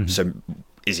 Mm-hmm. So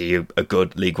is he a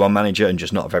good League One manager and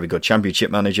just not a very good Championship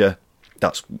manager?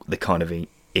 That's the kind of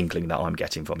inkling that I'm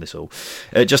getting from this all.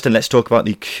 Justin, let's talk about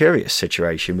the curious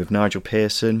situation with Nigel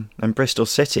Pearson and Bristol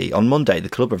City. On Monday, the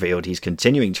club revealed he's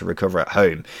continuing to recover at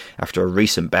home after a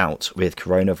recent bout with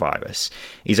coronavirus.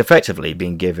 He's effectively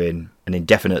been given an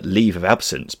indefinite leave of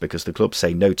absence, because the club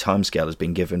say no timescale has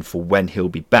been given for when he'll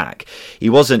be back. He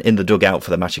wasn't in the dugout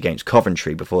for the match against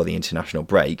Coventry before the international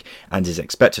break, and is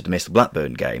expected to miss the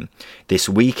Blackburn game this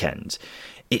weekend.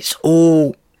 It's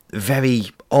all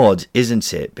very odd,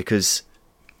 isn't it? Because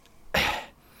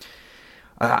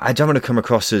I don't want to come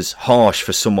across as harsh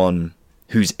for someone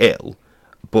who's ill,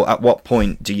 but at what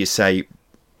point do you say,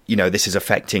 you know, this is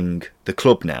affecting the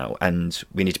club now and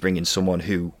we need to bring in someone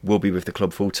who will be with the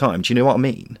club full time? Do you know what I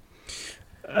mean?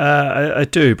 I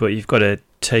do, but you've got to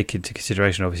take into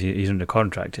consideration, obviously, he's under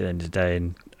contract at the end of the day,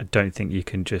 and I don't think you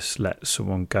can just let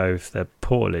someone go if they're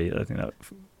poorly. I think that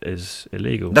is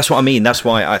illegal. That's what I mean. That's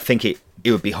why I think it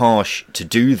would be harsh to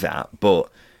do that, but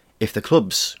if the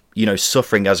club's, you know,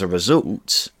 suffering as a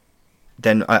result,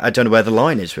 then I don't know where the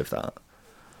line is with that.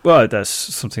 Well, that's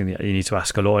something that you need to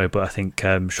ask a lawyer. But I think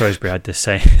Shrewsbury had the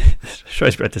same.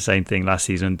 Shrewsbury had the same thing last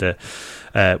season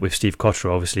with Steve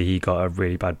Cotterill. Obviously, he got a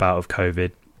really bad bout of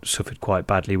COVID suffered quite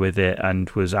badly with it and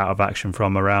was out of action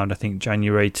from around, I think,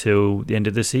 January till the end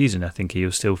of the season. I think he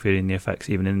was still feeling the effects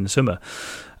even in the summer.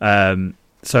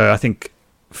 So I think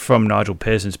from Nigel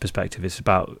Pearson's perspective, it's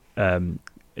about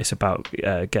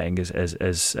getting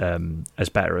as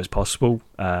better as possible.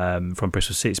 From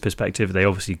Bristol City's perspective, they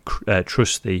obviously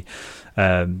trust the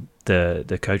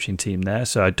coaching team there,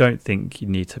 so I don't think you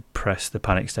need to press the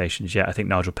panic stations yet. I think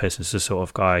Nigel Pearson's the sort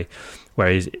of guy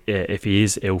where if he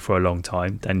is ill for a long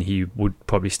time, then he would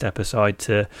probably step aside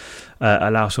to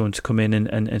allow someone to come in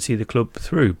and see the club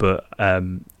through. But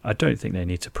I don't think they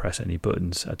need to press any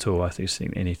buttons at all. I just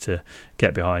think they need to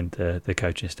get behind the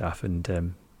coaching staff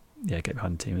and get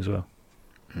behind the team as well.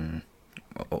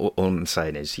 All I'm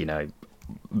saying is,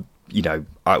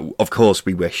 of course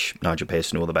we wish Nigel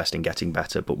Pearson all the best in getting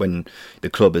better, but when the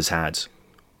club has had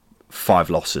 5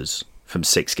 losses from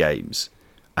 6 games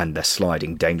and they're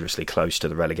sliding dangerously close to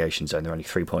the relegation zone, they're only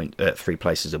 3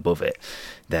 places above it,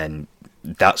 then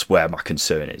that's where my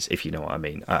concern is, if you know what I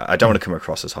mean. I don't want to come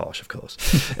across as harsh, of course.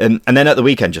 And then at the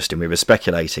weekend, Justin, we were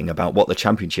speculating about what the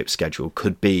Championship schedule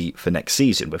could be for next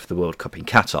season with the World Cup in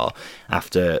Qatar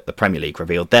after the Premier League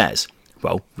revealed theirs.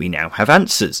 Well, we now have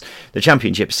answers. The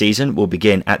Championship season will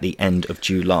begin at the end of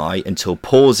July until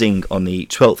pausing on the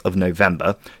 12th of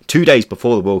November, 2 days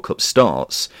before the World Cup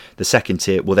starts. The second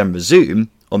tier will then resume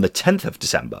on the 10th of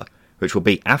December, which will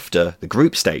be after the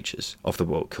group stages of the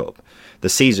World Cup. The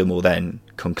season will then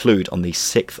conclude on the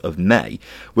 6th of May.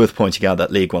 Worth pointing out that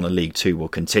League One and League Two will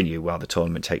continue while the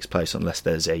tournament takes place unless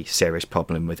there's a serious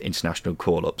problem with international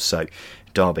call-ups. So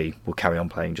Derby will carry on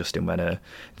playing, Justin, when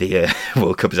the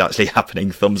World Cup is actually happening.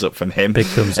 Thumbs up from him. Big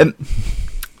thumbs up.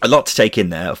 A lot to take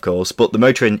in there, of course, but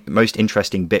the most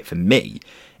interesting bit for me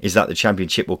is that the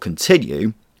Championship will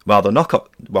continue while the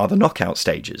knockout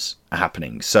stages are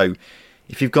happening. So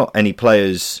if you've got any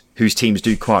players whose teams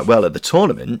do quite well at the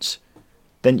tournament,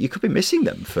 then you could be missing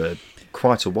them for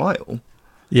quite a while.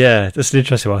 Yeah, that's an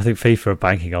interesting one. I think FIFA are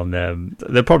banking on them.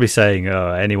 They're probably saying,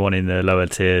 anyone in the lower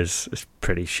tiers is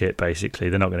pretty shit, basically.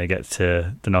 They're not going to get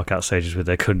to the knockout stages with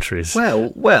their countries.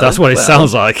 Well, that's what it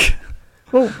sounds like.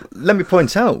 Well, let me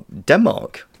point out,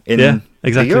 Denmark, in the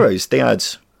Euros, they had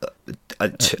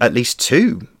at least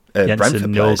 2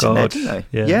 Brentford players in there, didn't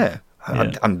they? Yeah.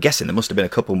 I'm guessing there must have been a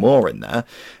couple more in there.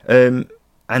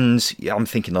 And I'm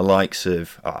thinking the likes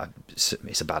of,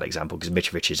 it's a bad example because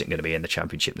Mitrovic isn't going to be in the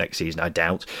Championship next season, I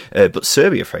doubt. But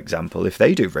Serbia, for example, if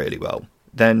they do really well,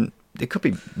 then they could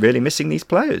be really missing these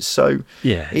players. So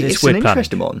it's an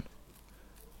interesting one.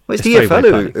 Well, it's the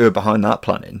EFL who are behind that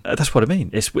planning. That's what I mean.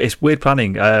 It's weird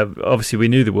planning. Obviously, we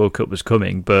knew the World Cup was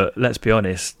coming, but let's be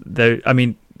honest.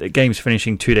 The game's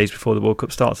finishing 2 days before the World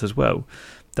Cup starts as well.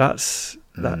 What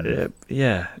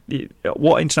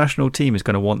international team is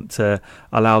going to want to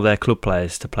allow their club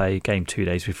players to play a game 2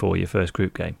 days before your first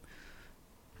group game?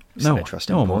 No one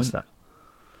wants that.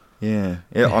 Yeah.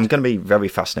 I'm going to be very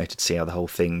fascinated to see how the whole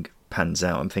thing pans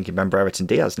out. I'm thinking, remember Everton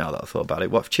Diaz now that I thought about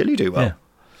it? What if Chile do well? Yeah.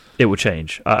 It will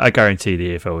change. I guarantee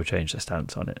the EFL will change their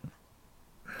stance on it.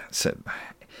 So,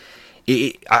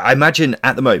 I imagine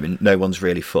at the moment no one's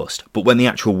really fussed, but when the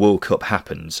actual World Cup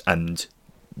happens and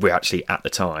we're actually at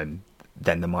the time,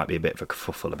 then there might be a bit of a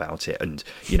kerfuffle about it, and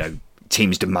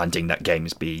teams demanding that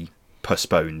games be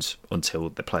postponed until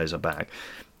the players are back.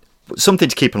 Something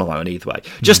to keep an eye on either way.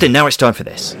 Justin, now it's time for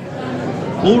this.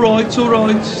 All right.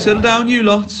 Settle down, you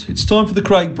lot. It's time for the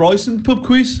Craig Bryson pub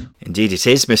quiz. Indeed it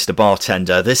is, Mr.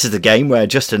 Bartender. This is the game where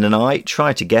Justin and I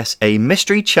try to guess a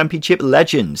mystery Championship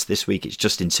legend. This week it's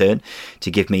Justin's turn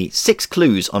to give me 6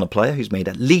 clues on a player who's made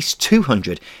at least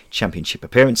 200 Championship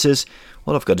appearances.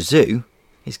 All I've got to do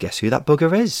is guess who that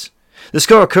bugger is. The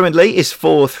score currently is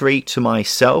 4-3 to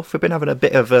myself. We've been having a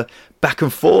bit of a back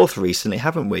and forth recently,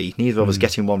 haven't we? Neither of us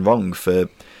getting one wrong for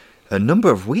a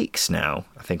number of weeks now,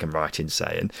 I think I'm right in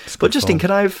saying. But Justin, can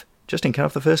I have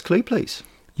the first clue, please?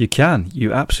 You can.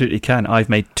 You absolutely can. I've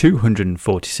made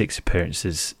 246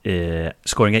 appearances,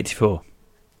 scoring 84.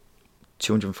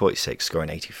 246, scoring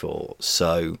 84.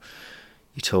 So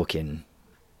you're talking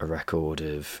a record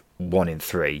of 1 in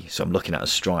 3. So I'm looking at a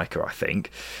striker, I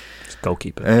think. It's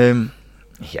goalkeeper.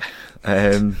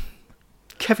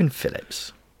 Kevin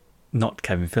Phillips. Not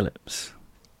Kevin Phillips.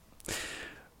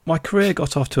 My career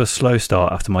got off to a slow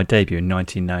start after my debut in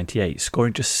 1998,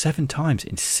 scoring just 7 times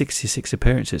in 66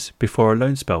 appearances before a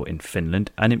loan spell in Finland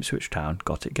and Ipswich Town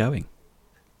got it going.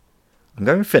 I'm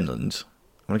going Finland.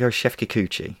 I'm going to go Chef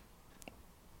Kikuchi.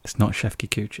 It's not Chef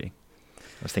Kikuchi.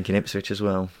 I was thinking Ipswich as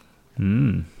well.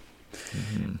 In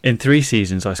 3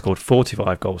 seasons, I scored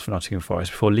 45 goals for Nottingham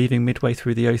Forest before leaving midway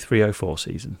through the 03-04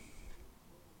 season.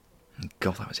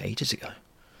 God, that was ages ago.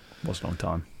 Was a long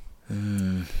time.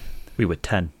 We were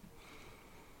 10.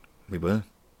 We were.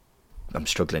 I'm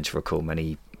struggling to recall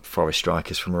many Forest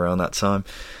strikers from around that time.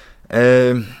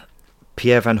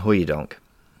 Pierre van Hooijdonk.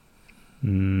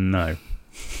 No.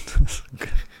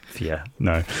 Yeah,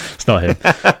 no, it's not him.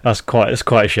 That's quite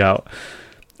a shout.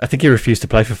 I think he refused to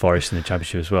play for Forest in the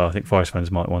Championship as well. I think Forest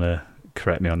fans might want to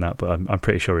correct me on that, but I'm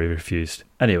pretty sure he refused.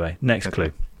 Anyway, next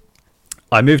clue.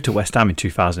 I moved to West Ham in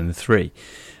 2003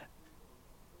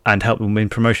 and helped them win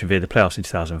promotion via the playoffs in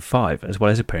 2005, as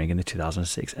well as appearing in the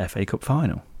 2006 FA Cup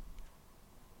final.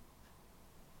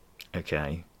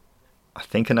 Okay. I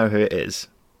think I know who it is.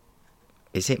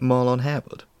 Is it Marlon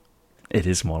Harewood? It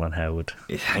is Marlon Harewood.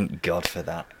 Thank God for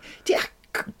that. Yeah,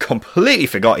 completely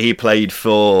forgot he played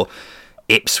for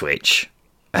Ipswich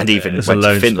and even went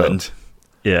to Finland. Spell.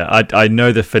 Yeah, I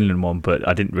know the Finland one, but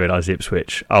I didn't realise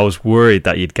Ipswich. I was worried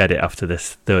that you'd get it after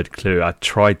this third clue. I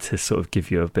tried to sort of give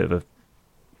you a bit of a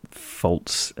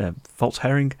false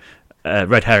herring?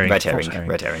 Red herring. Red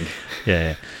herring.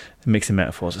 Yeah. Mixing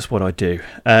metaphors, that's what I do. Do you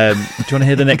want to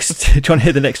hear the next? Do you want to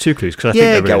hear the next two clues? Because I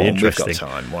think they're really interesting. We've got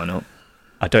time. Why not?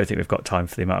 I don't think we've got time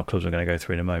for the amount of clubs we're going to go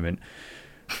through in a moment.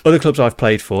 Other clubs I've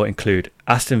played for include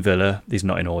Aston Villa. These are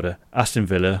not in order. Aston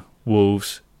Villa,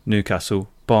 Wolves, Newcastle,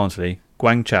 Barnsley,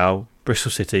 Guangzhou,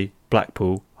 Bristol City,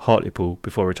 Blackpool, Hartlepool.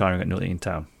 Before retiring at Nottingham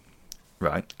Town.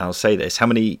 Right. I'll say this. How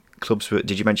many clubs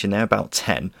did you mention there? About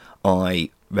 10. I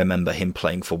remember him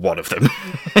playing for one of them.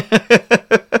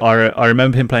 I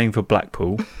remember him playing for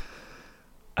Blackpool.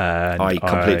 And I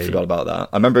completely forgot about that.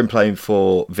 I remember him playing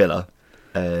for Villa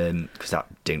because that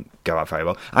didn't go out very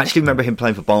well. I actually remember him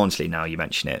playing for Barnsley now you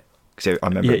mention it. Because I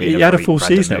remember he had a full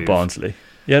season at Barnsley.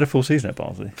 He had a full season at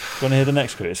Barnsley. Do you want to hear the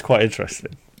next clue? It's quite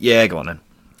interesting. Yeah, go on then.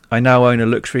 I now own a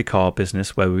luxury car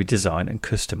business where we design and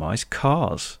customise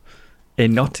cars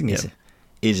in Nottingham.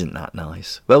 Isn't that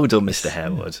nice? Well done, Mr.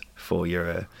 Harewood, for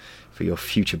your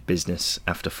future business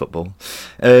after football.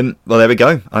 Well, there we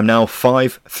go. I'm now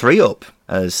 5-3 up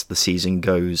as the season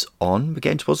goes on. We're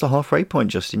getting towards the halfway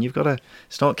point, Justin. You've got to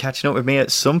start catching up with me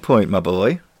at some point, my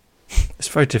boy. It's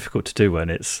very difficult to do when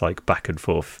it's like back and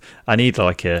forth. I need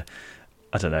like I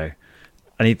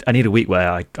need a week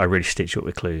where I really stitch up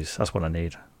with clues. That's what I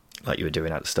need. Like you were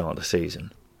doing at the start of the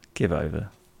season. Give over.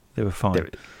 They were fine.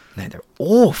 They're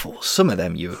awful. Some of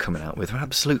them you were coming out with are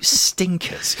absolute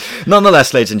stinkers.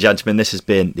 Nonetheless, ladies and gentlemen, this has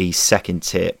been the Second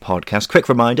Tier Podcast. Quick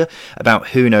reminder about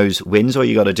Who Knows Wins. All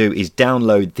you got to do is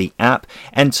download the app,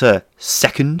 enter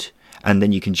second, and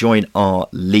then you can join our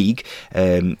league.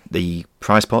 The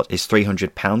prize pot is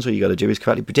 £300. All you got to do is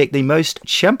correctly predict the most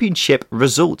championship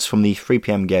results from the 3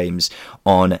 p.m. games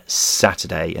on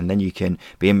Saturday, and then you can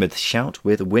be in with a shout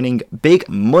with winning big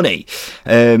money.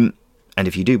 And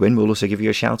if you do win, we'll also give you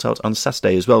a shout out on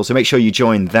Saturday as well. So make sure you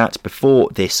join that before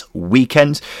this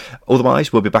weekend.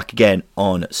 Otherwise, we'll be back again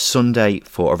on Sunday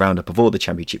for a roundup of all the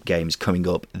championship games coming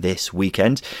up this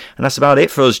weekend. And that's about it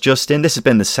for us, Justin. This has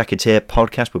been the Second Tier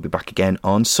Podcast. We'll be back again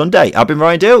on Sunday. I've been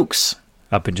Ryan Dukes.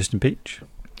 I've been Justin Peach.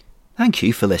 Thank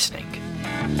you for listening.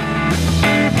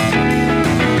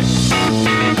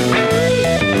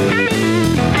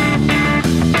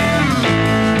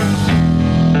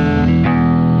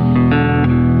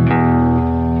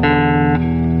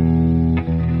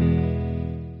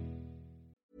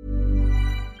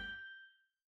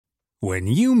 When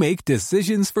you make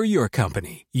decisions for your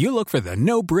company, you look for the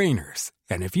no-brainers.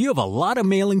 And if you have a lot of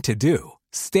mailing to do,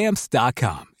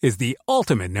 Stamps.com is the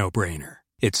ultimate no-brainer.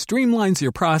 It streamlines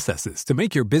your processes to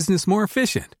make your business more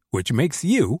efficient, which makes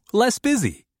you less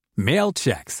busy. Mail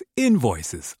checks,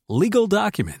 invoices, legal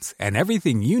documents, and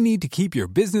everything you need to keep your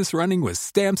business running with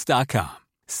Stamps.com.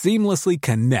 Seamlessly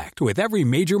connect with every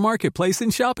major marketplace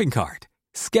and shopping cart.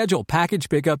 Schedule package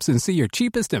pickups and see your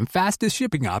cheapest and fastest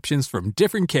shipping options from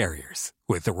different carriers.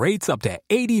 With rates up to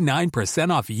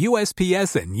 89% off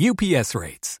USPS and UPS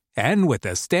rates. And with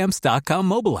the Stamps.com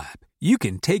mobile app, you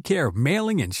can take care of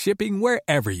mailing and shipping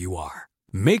wherever you are.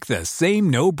 Make the same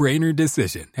no-brainer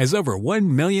decision as over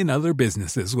 1 million other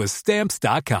businesses with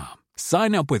Stamps.com.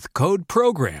 Sign up with code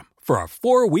PROGRAM for a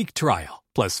 4-week trial,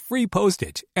 plus free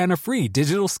postage and a free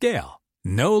digital scale.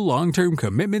 No long-term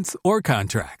commitments or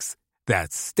contracts.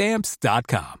 That's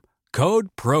Stamps.com. Code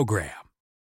PROGRAM.